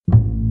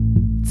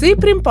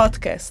Ciprim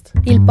Podcast.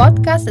 Il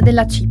podcast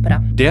della Cipra.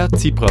 Der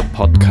Cipra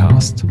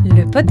Podcast.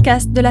 Le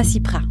podcast de la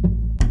Cipra.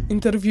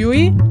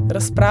 Intervjuji,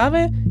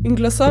 razprave in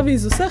glasovi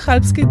iz vseh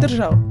alpskih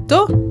držav.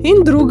 To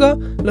in drugo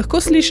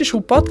lahko slišiš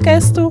v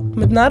podcastu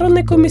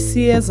Mednarodne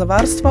komisije za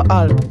varstvo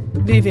Alp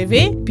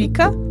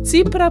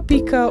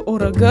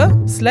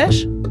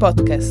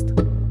www.cipra.org/podcast.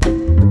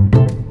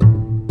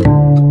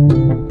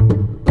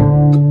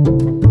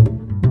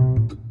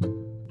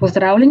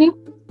 Pozdravljeni,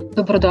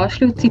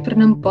 dobrodošli v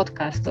Ciprnem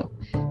podcastu.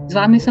 Z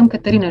vami sem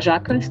Katarina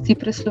Žakelj z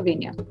Cipre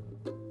Slovenija.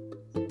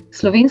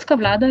 Slovenska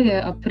vlada je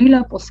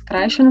aprila po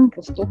skrajšanem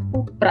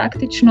postopku,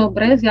 praktično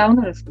brez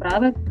javne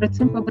razprave,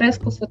 predvsem pa brez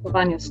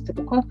posvetovanja s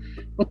stroko,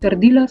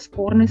 potrdila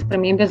sporne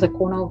spremembe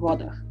zakona o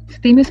vodah. S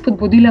tem je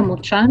spodbudila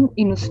močan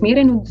in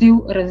usmerjen odziv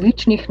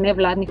različnih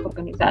nevladnih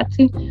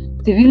organizacij,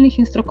 civilnih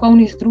in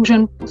strokovnih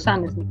združenj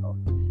posameznikov.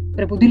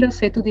 Prebudila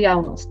se je tudi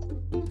javnost.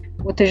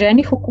 V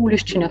oteženih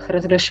okoliščinah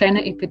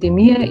razglašene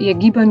epidemije je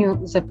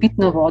gibanju za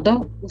pitno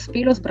vodo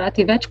uspelo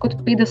zbrati več kot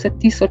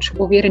 50.000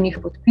 overjenih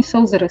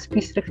podpisov za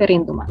razpis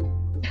referenduma.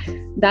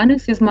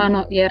 Danes je z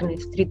mano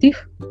Jernej Stritih,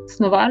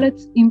 snovalec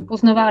in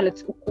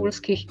poznavalec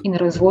okoljskih in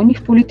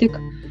razvojnih politik,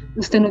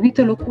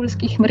 ustanovitelj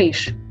okoljskih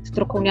mrež,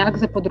 strokovnjak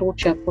za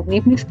področja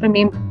podnebnih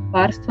sprememb,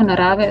 varstva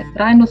narave,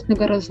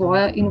 trajnostnega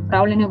razvoja in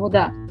upravljanja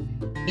voda.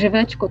 Že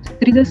več kot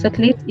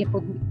 30 let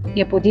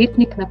je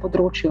podjetnik na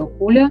področju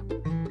okolja,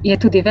 je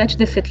tudi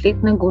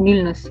večdesetletna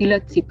gonilna sila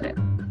Cipre.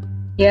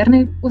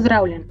 Jernej,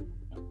 pozdravljen.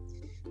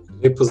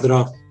 Lep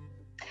pozdrav.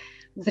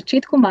 V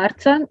začetku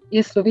marca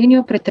je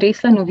Slovenijo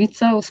pretresla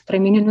novica o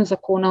spreminjanju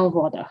zakona o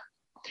vodah.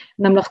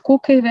 Nam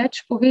lahko kaj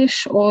več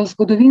poveš o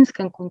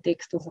zgodovinskem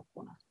kontekstu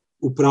zakona?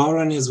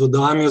 Upravljanje z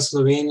vodami v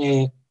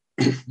Sloveniji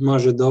ima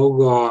že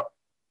dolgo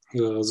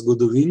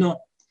zgodovino.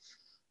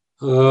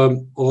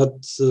 Od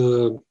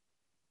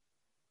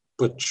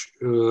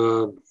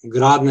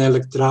gradnje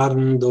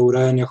elektrarn do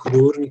urejanja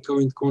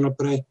hudournikov in tako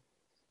naprej.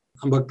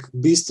 Ampak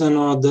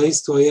bistveno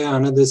dejstvo je,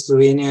 da je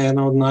Slovenija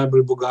ena od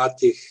najbolj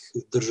bogatih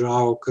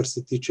držav, kar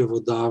se tiče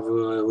voda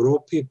v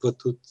Evropi, pa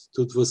tudi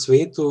v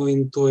svetu,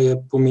 in to je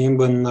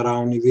pomemben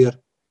naravni vir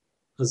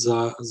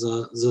za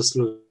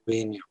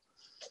Slovenijo.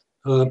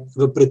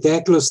 V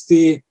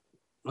preteklosti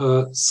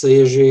se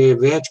je že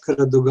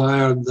večkrat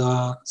dogajalo,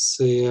 da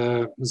se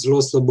je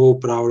zelo slabo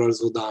upravljalo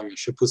z vodami.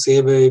 Še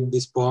posebej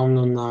bi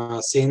spomnil na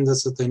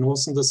 70. in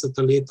 80.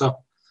 leta,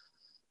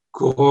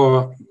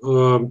 ko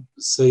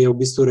se je v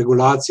bistvu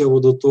regulacija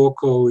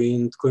vodotokov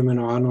in tako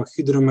imenovano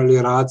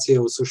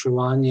hidromelioracija,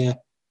 osuševanje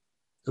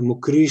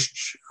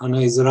mokrišč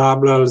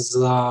izrabljali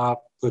za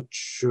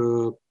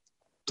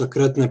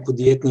takratne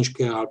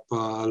podjetniške ali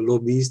pa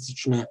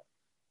lobistične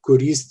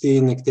koristi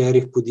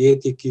nekaterih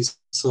podjetij, ki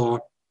so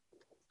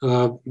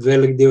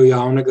velik del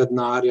javnega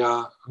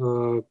denarja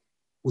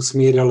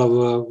usmerjala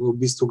v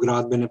bistvu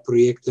gradbene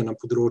projekte na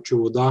področju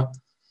voda,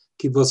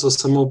 ki pa so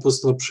samo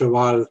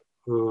poslabševali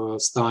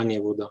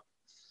stanje voda.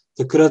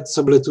 Takrat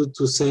so bile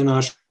tudi vse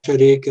naše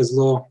reke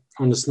zelo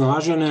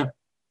onesnažene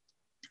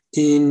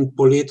in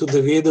po letu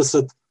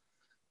 90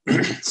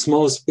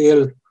 smo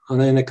uspeli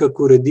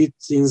nekako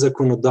urediti in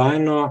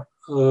zakonodajno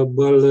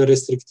bolj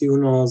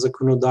restriktivno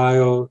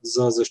zakonodajo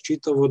za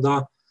zaščito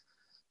voda.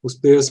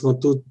 Uspeli smo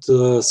tudi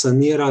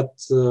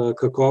sanirati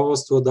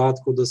kakovost voda,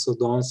 tako da so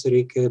danes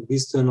reke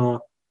bistveno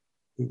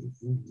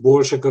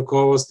boljše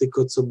kakovosti,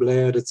 kot so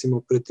bile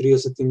recimo pred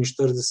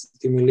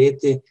 30-40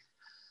 leti.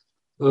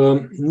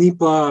 Ni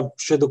pa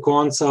še do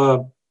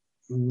konca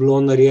bilo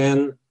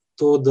narejeno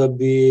to, da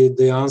bi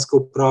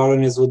dejansko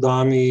upravljanje z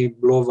vodami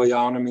bilo v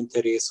javnem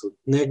interesu.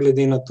 Ne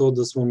glede na to,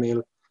 da smo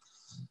imeli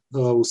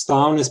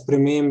ustavne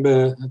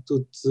spremembe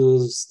tudi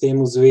s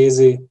tem v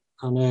zvezi,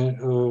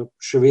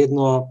 še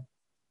vedno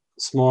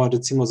smo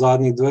recimo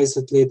zadnjih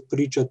 20 let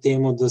priča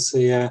temu, da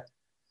se je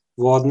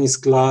vodni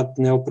sklad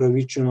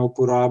neupravičeno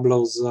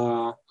uporabljal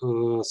za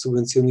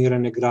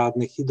subvencioniranje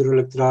gradnje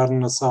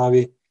hidroelektrarn na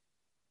Savi.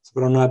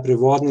 Sprav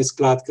najprej vodni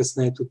sklad,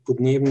 kasneje tudi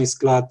podnebni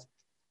sklad.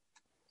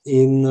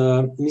 In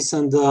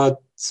mislim, da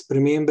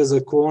spremembe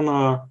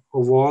zakona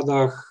o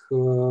vodah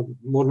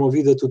moramo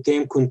videti v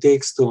tem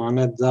kontekstu,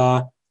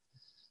 da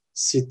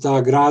si ta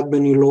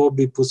gradbeni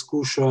lobi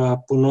poskuša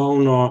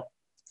ponovno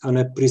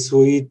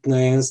prisvojiti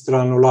na en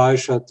stran,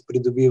 olajšati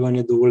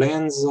pridobivanje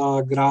dovoljenj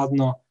za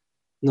gradnjo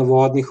na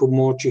vodnih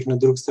območjih, na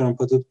drugi strani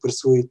pa tudi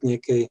prisvojiti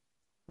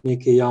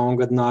nekaj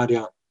javnega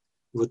denarja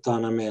v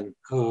ta namen.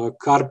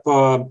 Kar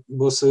pa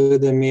bo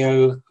seveda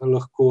imel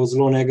lahko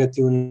zelo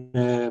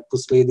negativne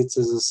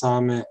posledice za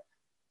same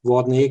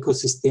vodne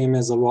ekosisteme,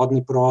 za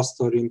vodni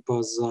prostor in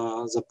pa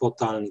za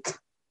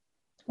podtalnice.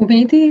 V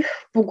medijih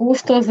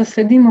pogosto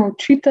zasledimo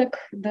očitek,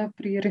 da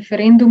pri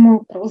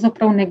referendumu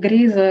pravzaprav ne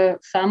gre za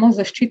samo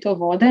zaščito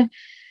vode,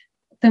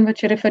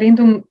 temveč je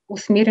referendum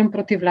usmerjen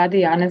proti vladi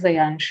Janeza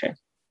Janše.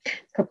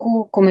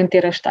 Kako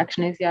komentiraš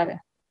takšne izjave?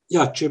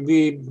 Ja, če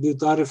bi bil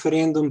ta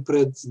referendum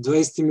pred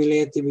 20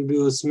 leti, bi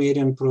bil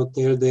usmerjen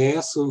proti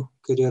LDS-u,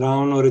 ker je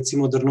ravno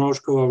recimo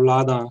Drnovškova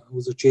vlada v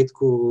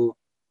začetku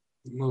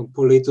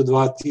po letu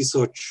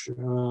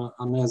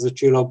 2000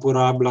 začela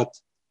uporabljati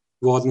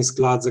vodni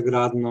sklad za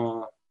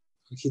gradnjo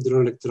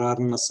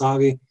hidroelektrarn na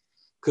Savi.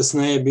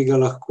 Kasneje bi ga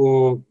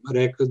lahko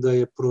rekel, da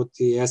je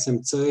proti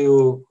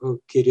SMC-ju,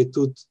 kjer je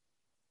tudi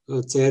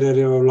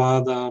Cerarjeva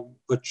vlada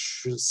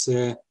pač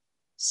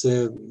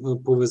se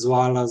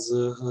povezovala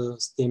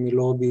s temi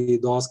lobiji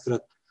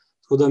dostkrat.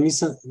 Tako da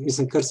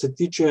mislim, kar se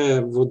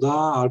tiče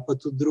voda ali pa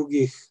tudi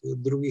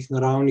drugih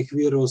naravnih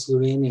virov v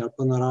Sloveniji ali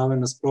pa narave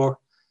nasploh,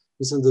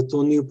 mislim, da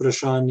to ni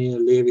vprašanje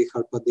levih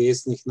ali pa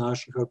desnih,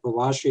 naših ali pa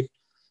vaših,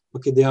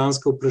 ampak je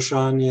dejansko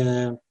vprašanje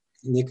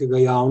nekega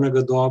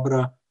javnega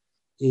dobra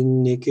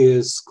in neke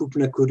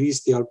skupne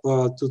koristi ali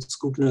pa tudi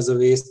skupne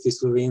zavesti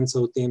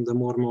Slovencev o tem, da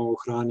moramo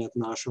ohranjati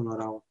našo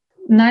naravo.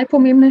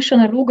 Najpomembnejša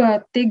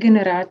naloga te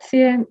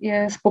generacije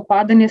je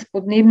spopadanje s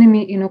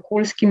podnebnimi in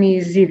okoljskimi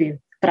izzivi,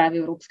 pravi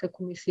Evropska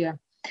komisija.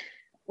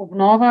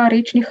 Obnova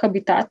rečnih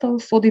habitatov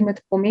sodi med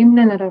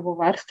pomembne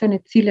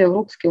naravovarstvene cilje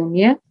Evropske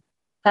unije.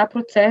 Ta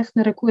proces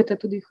narekujeta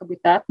tudi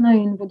habitatna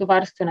in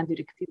vodovarstvena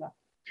direktiva.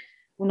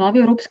 V novi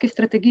Evropski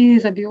strategiji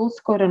za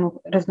biotsko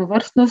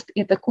raznovrstnost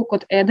je tako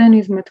kot eden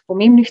izmed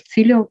pomembnih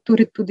ciljev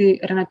tudi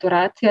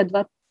renaturacija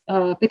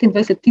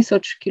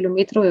 25.000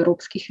 kilometrov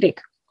evropskih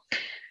rek.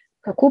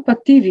 Kako pa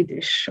ti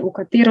vidiš, v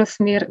katero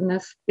smer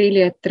nas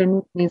pelje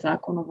trenutni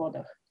zakon o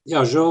vodah?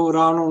 Ja, žal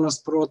ravno v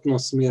nasprotno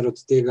smer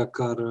od tega,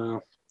 kar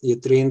je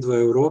trend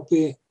v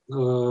Evropi.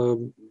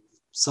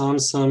 Sam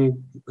sem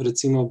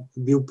recimo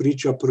bil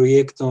priča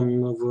projektom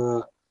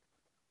v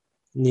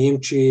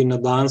Nemčiji, na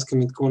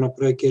Danskem in tako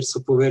naprej, kjer so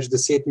po več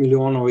 10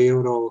 milijonov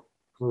evrov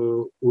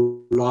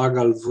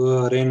vlagali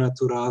v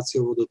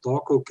renaturacijo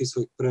vodotokov, ki so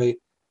jih prej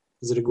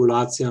z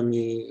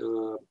regulacijami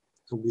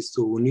v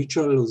bistvu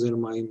uničili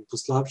oziroma jim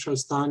poslabšali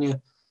stanje.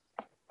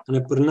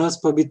 Pri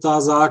nas pa bi ta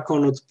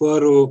zakon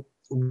odprl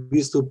v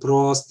bistvu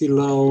prosti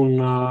lov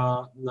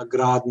na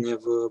gradnje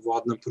v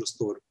vodnem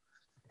prostoru,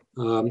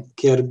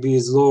 ker bi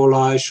zelo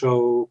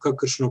olajšal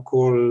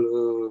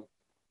kakršnokoli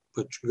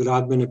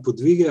gradbene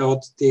podvige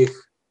od teh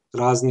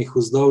raznih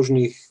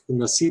vzdolžnih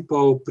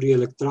nasipov pri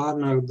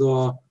elektrarnah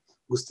do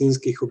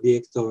gostinskih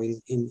objektov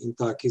in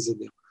takih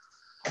zadev.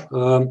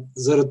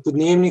 Zaradi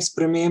podnebnih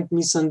sprememb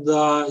mislim,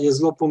 da je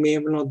zelo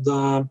pomembno,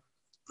 da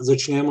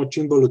začnemo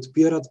čim bolj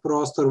odpirati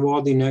prostor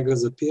vodi, ne ga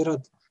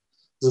zapirati,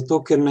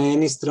 zato ker na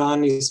eni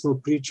strani smo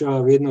priča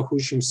vedno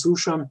hujšim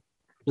sušam,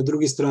 na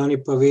drugi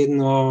strani pa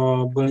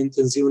vedno bolj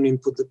intenzivnim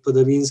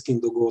padavinskim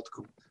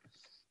dogodkom.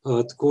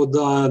 Tako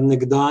da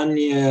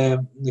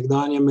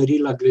nekdanja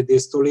merila glede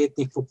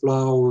stoletnih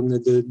poplav ne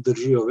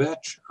držijo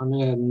več,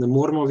 ne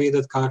moramo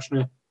vedeti,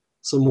 kakšne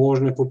so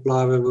možne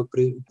poplave v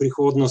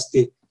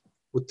prihodnosti.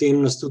 V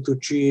tem nas tudi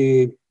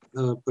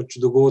uči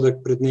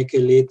dogodek pred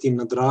nekaj leti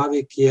na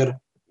Dravi, kjer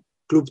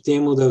kljub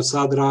temu, da je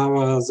vsa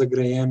Drava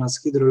zagrajena s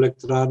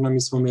hidroelektrarnami,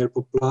 smo imeli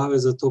poplave,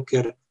 zato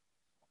ker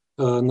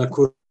na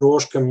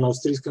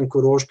avstrijskem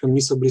Koroškem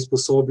niso bili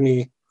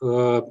sposobni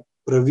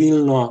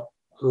pravilno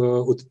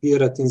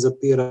odpirati in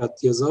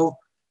zapirati jezov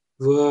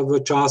v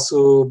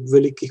času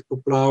velikih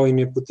poplav in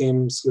je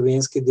potem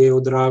slovenski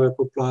del Drave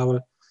poplavil.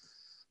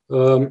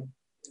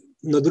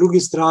 Na drugi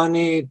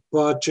strani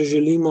pa, če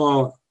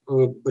želimo,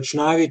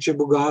 največje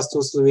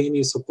bogastvo v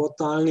Sloveniji so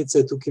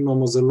podtalnice, tukaj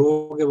imamo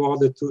zaloge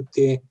vode, tudi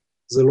te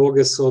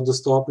zaloge so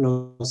dostopne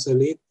vse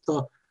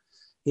leto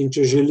in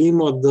če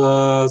želimo,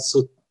 da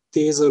so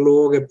te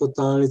zaloge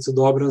podtalnic v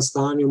dobrem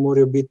stanju,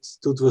 morajo biti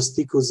tudi v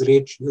stiku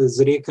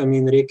z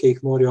rekami in reke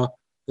jih morajo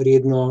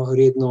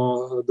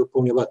redno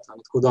dopolnjevati.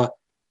 Tako da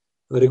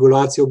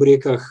regulacije ob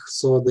rekah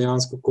so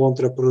dejansko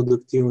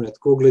kontraproduktivne,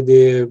 tako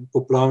glede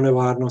poplavne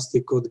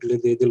varnosti, kot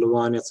glede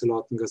delovanja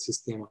celotnega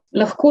sistema.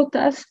 Lahko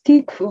ta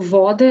stik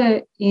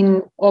vode in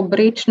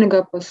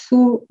obrečnega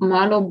pasu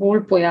malo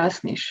bolj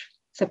pojasniš?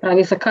 Se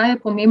pravi, zakaj je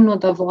pomembno,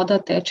 da voda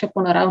teče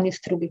po naravni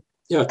strugi?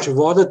 Ja, če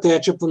voda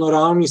teče po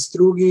naravni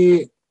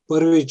strugi,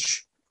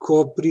 prvič,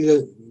 ko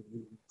pride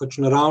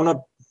naravna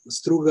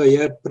struga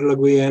je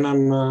prilagojena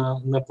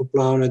na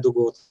poplavne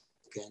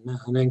dogodke.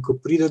 In ko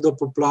pride do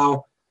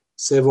poplav,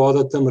 se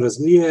voda tam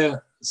razlije,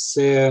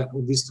 se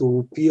v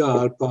bistvu vpija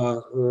ali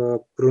pa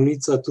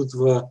pronica tudi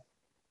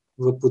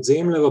v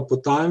podzemlje, v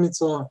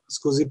podtalnico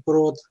skozi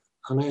prod,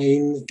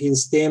 in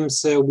s tem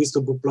se v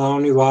bistvu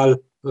poplavni val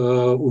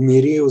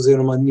umiri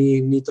oziroma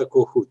ni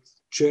tako hud.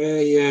 Če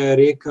je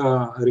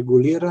reka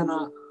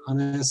regulirana,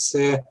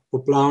 se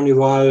poplavni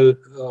val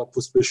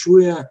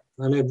pospešuje,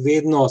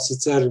 vedno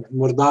sicer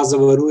morda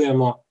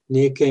zavarujemo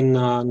nekaj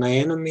na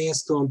enem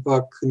mestu,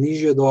 ampak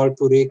nižje dol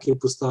po reki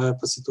postaja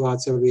pa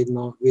situacija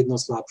vedno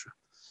slabša.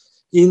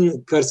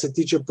 In kar se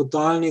tiče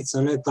podtalnic,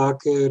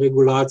 take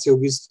regulacije v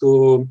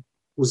bistvu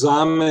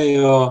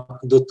vzamejo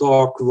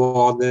dotok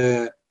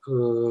vode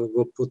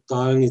v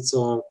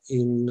podtalnico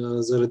in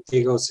zaradi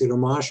tega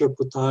osiromašijo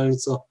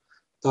podtalnico.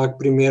 Tak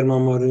primer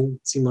imamo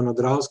recimo na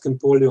Dravskem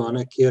polju,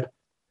 kjer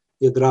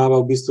je Drava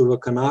v bistvu v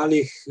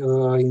kanalih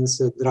in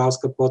se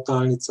Dravska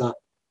podtalnica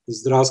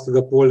iz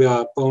Dravskega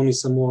polja polni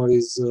samo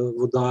iz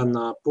voda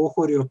na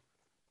Pohorju.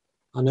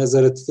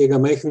 Zaradi tega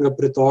majhnega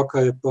pretoka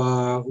je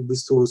pa v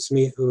bistvu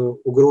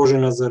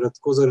ogrožena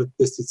tako zaradi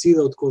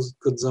pesticidov,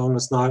 kot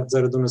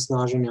zaradi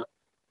onesnaženja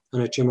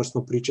čemer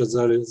smo priča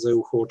zdaj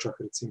v Hočah,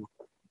 recimo.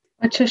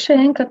 A če še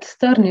enkrat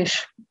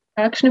strniš,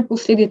 kakšne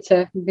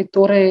posledice bi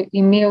torej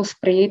imel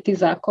sprejeti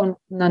zakon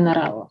na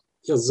naravo?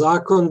 Ja,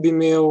 zakon bi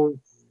imel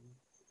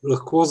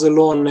lahko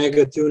zelo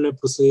negativne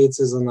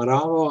posledice za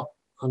naravo,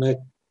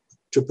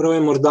 čeprav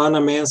je morda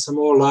namen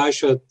samo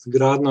olajšati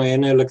gradnjo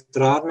ene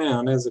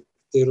elektrarne, za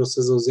katero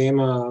se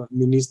zavzema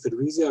minister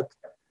Vizjak,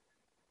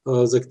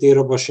 za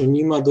katero pa še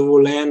nima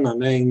dovoljenj,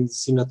 in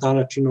si na ta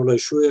način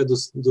olajšuje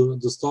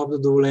dostop do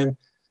dovoljenj.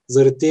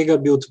 Zaradi tega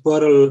bi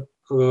odprli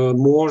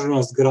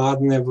možnost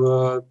gradnje v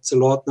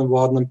celotnem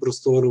vodnem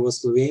prostoru v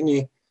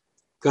Sloveniji,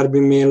 kar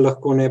bi imelo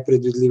lahko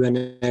nepredvidljive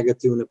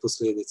negativne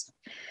posledice.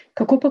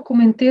 Kako pa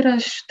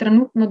komentiraš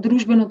trenutno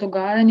družbeno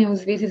dogajanje v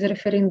zvezi z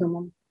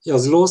referendumom? Ja,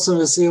 zelo sem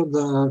vesel,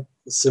 da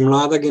se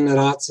mlada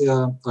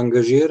generacija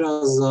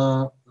angažira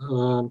za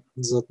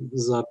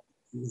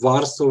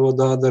varstvo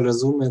voda, da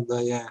razume,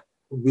 da je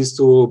v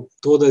bistvu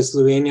to, da je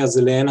Slovenija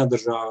zelena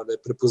država, da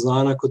je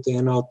prepoznana kot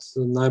ena od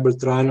najbolj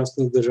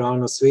trajnostnih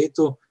držav na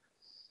svetu,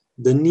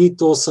 da ni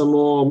to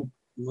samo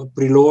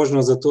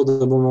priložnost za to,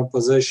 da bomo pa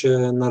zdaj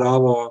še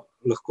naravo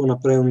lahko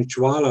naprej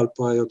uničevali ali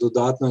pa jo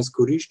dodatno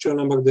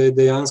izkoriščali, ampak da je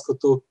dejansko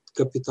to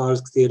kapital,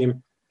 s katerim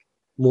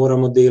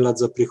moramo delati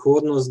za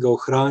prihodnost, ga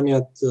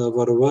ohranjati,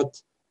 varovati,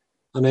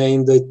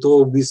 in da je to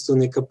v bistvu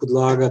neka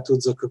podlaga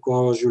tudi za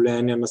kakovost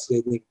življenja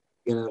naslednjih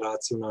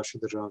generacij v naši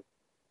državi.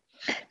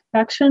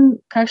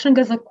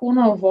 Kakšnega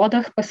zakona o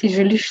vodah pa si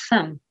želiš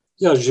sam?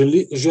 Ja,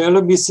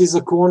 želel bi si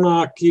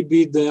zakona, ki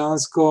bi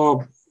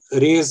dejansko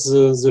res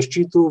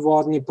zaščitil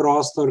vodni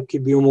prostor, ki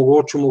bi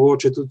omogočil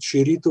mogoče tudi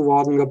širitev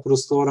vodnega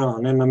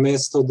prostora,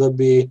 namesto da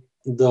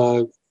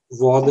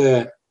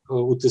vode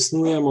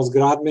utesnjujemo z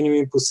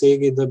gradbenimi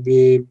posegi, da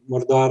bi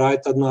morda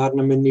raje ta denar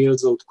namenili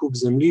za odkup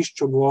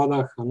zemljišč ob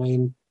vodah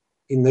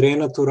in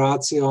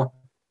renaturacijo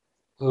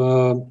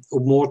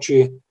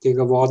območij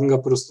tega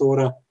vodnega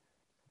prostora,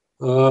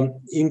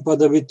 in pa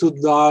da bi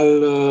tudi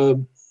dali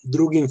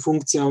drugim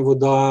funkcijam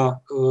voda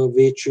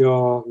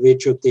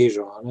večjo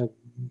težo.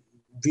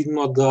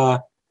 Vidimo,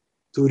 da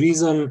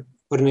turizem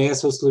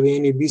prinese v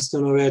Sloveniji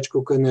bistveno več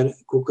kot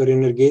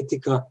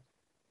energetika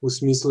v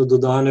smislu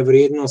dodane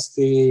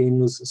vrednosti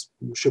in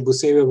še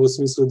posebej v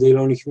smislu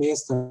delovnih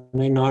mest.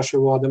 Naše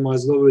vode imajo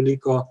zelo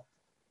veliko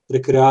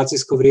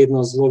rekreacijsko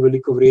vrednost, zelo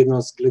veliko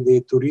vrednost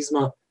glede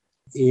turizma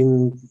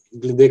in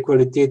glede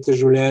kvalitete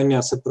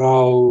življenja, se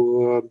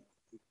pravi,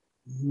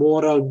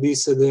 morali bi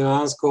se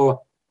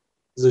dejansko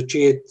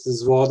začeti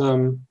z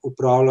vodami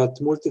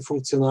upravljati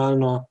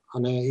multifunkcionalno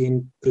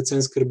in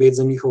predvsem skrbeti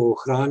za njihovo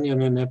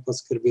ohranjanje, ne pa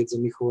skrbeti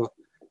za njihovo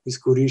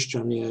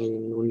izkoriščanje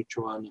in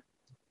uničevanje.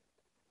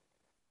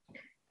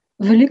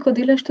 Veliko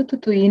delaš tudi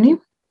v tujini.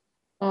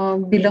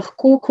 Bi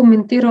lahko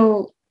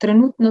komentiral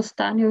trenutno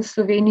stanje v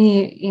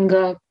Sloveniji in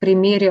ga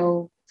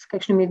primerjal s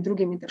kakšnimi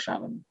drugimi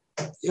državami?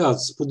 Ja,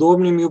 s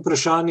podobnimi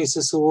vprašanji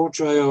se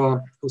soočajo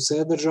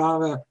vse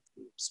države,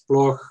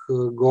 sploh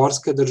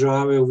gorske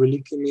države v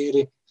veliki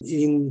meri.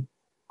 In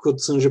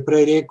kot sem že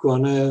prej rekel,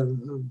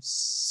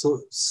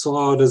 so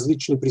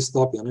različni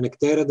pristopi.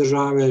 Nekatere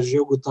države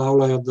že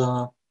ugotavljajo,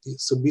 da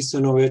so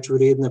bistveno več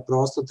vredne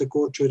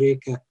prostotekoče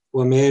reke.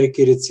 V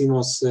Ameriki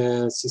recimo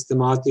se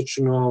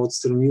sistematično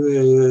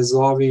odstranjujejo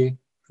jezovi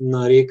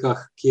na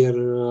rekah, ki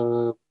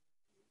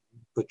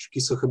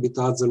so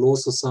habitat za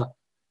lososa,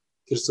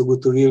 ker so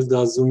ugotovili,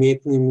 da z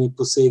umetnimi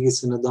posegi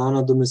se ne da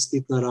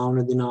nadomestiti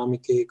naravne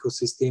dinamike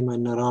ekosistema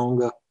in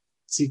naravnega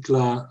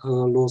cikla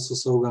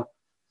lososovga.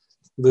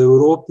 V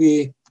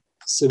Evropi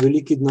se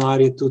veliki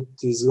denarji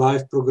tudi iz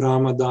LIFE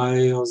programa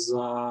dajejo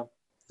za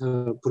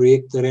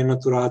projekte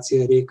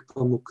renaturacije rek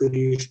pa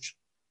mokrišč.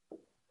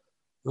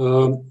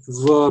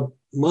 V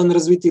manj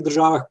razvitih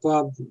državah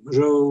pa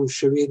žal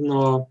še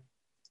vedno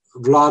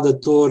vlada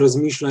to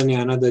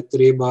razmišljanje, da je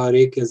treba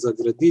reke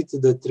zagraditi,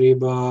 da je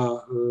treba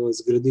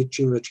zgraditi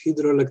čim več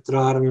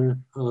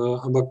hidroelektrarn,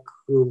 ampak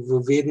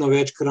v vedno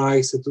več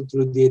krajih se tudi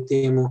ljudje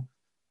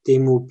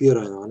temu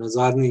upirajo. Na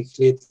zadnjih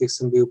letih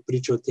sem bil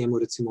priča temu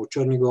recimo v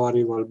Črni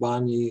gori, v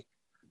Albaniji,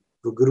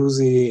 v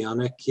Gruziji,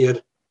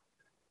 kjer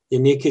je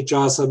nekaj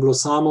časa bilo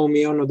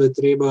samoumevno, da je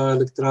treba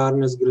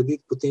elektrarne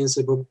zgraditi, potem se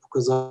je pa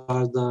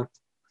pokazalo, da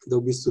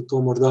v bistvu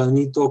to morda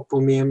ni toliko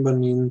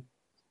pomemben in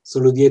so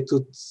ljudje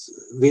tudi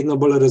vedno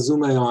bolj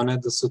razumejo,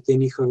 da so te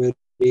njihove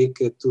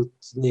reke tudi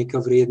neka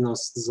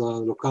vrednost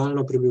za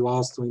lokalno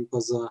prebivalstvo in pa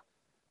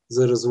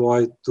za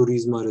razvoj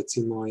turizma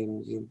recimo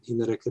in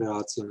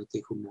rekreacije na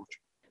teh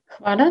območjih.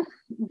 Hvala.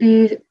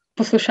 Bi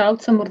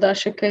poslušalcem morda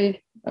še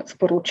kaj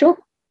sporočil?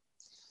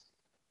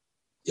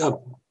 Ja,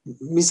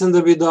 mislim,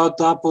 da bi dal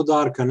ta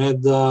poudarek,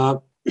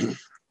 da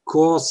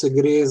ko se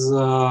gre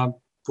za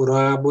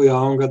porabo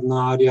javnega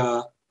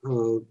denarja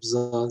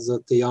za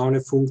te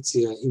javne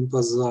funkcije in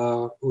pa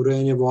za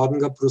urejanje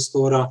vodnega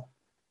prostora,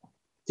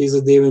 te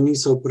zadeve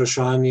niso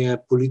vprašanje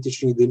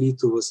političnih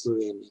delitev v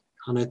Sloveniji.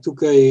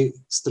 Tukaj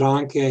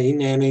stranke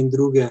in ene in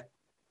druge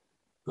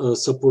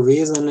so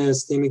povezane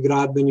s temi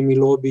gradbenimi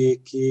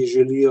lobiji, ki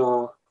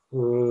želijo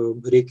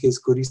reke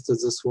izkoristiti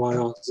za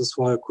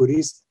svojo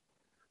korist.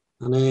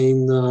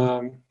 In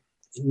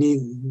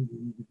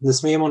ne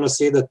smemo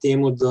nasedati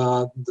temu,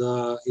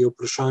 da je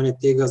vprašanje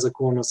tega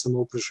zakona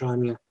samo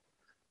vprašanje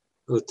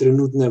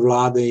trenutne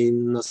vlade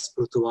in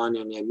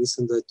nasprotovanja njej.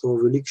 Mislim, da je to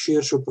veliko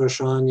širše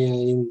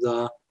vprašanje in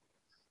da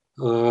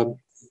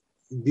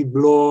bi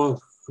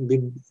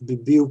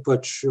bil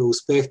pač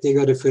uspeh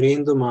tega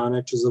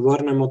referenduma, če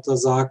zavrnemo ta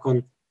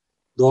zakon,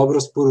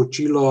 dobro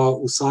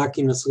sporočilo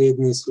vsaki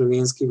naslednji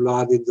slovenski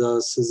vladi,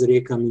 da se z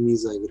rekami ni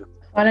zaigrati.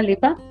 Hvala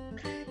lepa.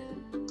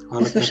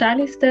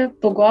 Poslušali ste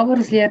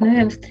pogovor z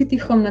Jernejem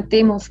Stritihom na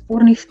temo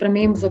spornih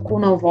sprememb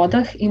zakona o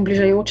vodah in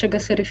bližajočega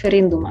se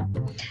referenduma.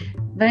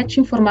 Več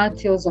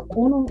informacij o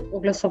zakonu, o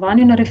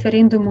glasovanju na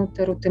referendumu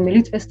ter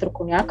utemeljitve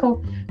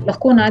strokovnjakov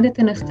lahko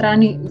najdete na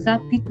strani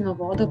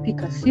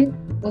zapitnovodo.si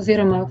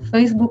oziroma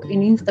Facebook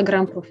in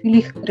Instagram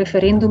profilih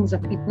Referendum za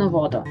pitno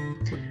vodo.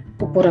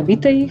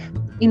 Uporabite jih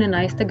in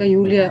 11.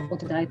 julija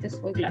oddajte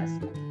svoj glas.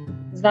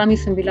 Z vami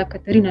sem bila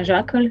Katarina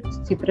Žakelj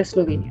z Cipre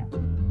Slovenija.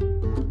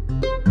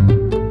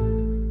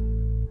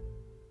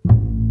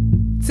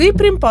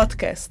 Ciprin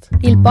podcast.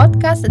 Il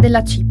podcast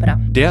della Cipra.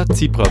 Der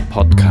Cipra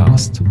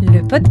Podcast.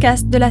 Le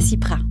podcast de la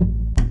Cipra.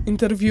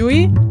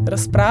 Intervjuji,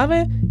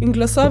 razprave in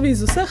glasovi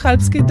iz vseh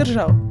alpskih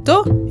držav.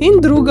 To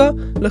in drugo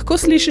lahko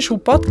slišiš v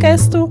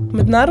podcastu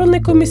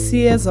Mednarodne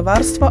komisije za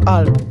varstvo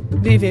Alp.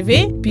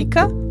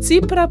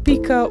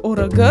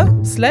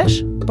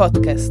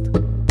 www.cipra.org/podcast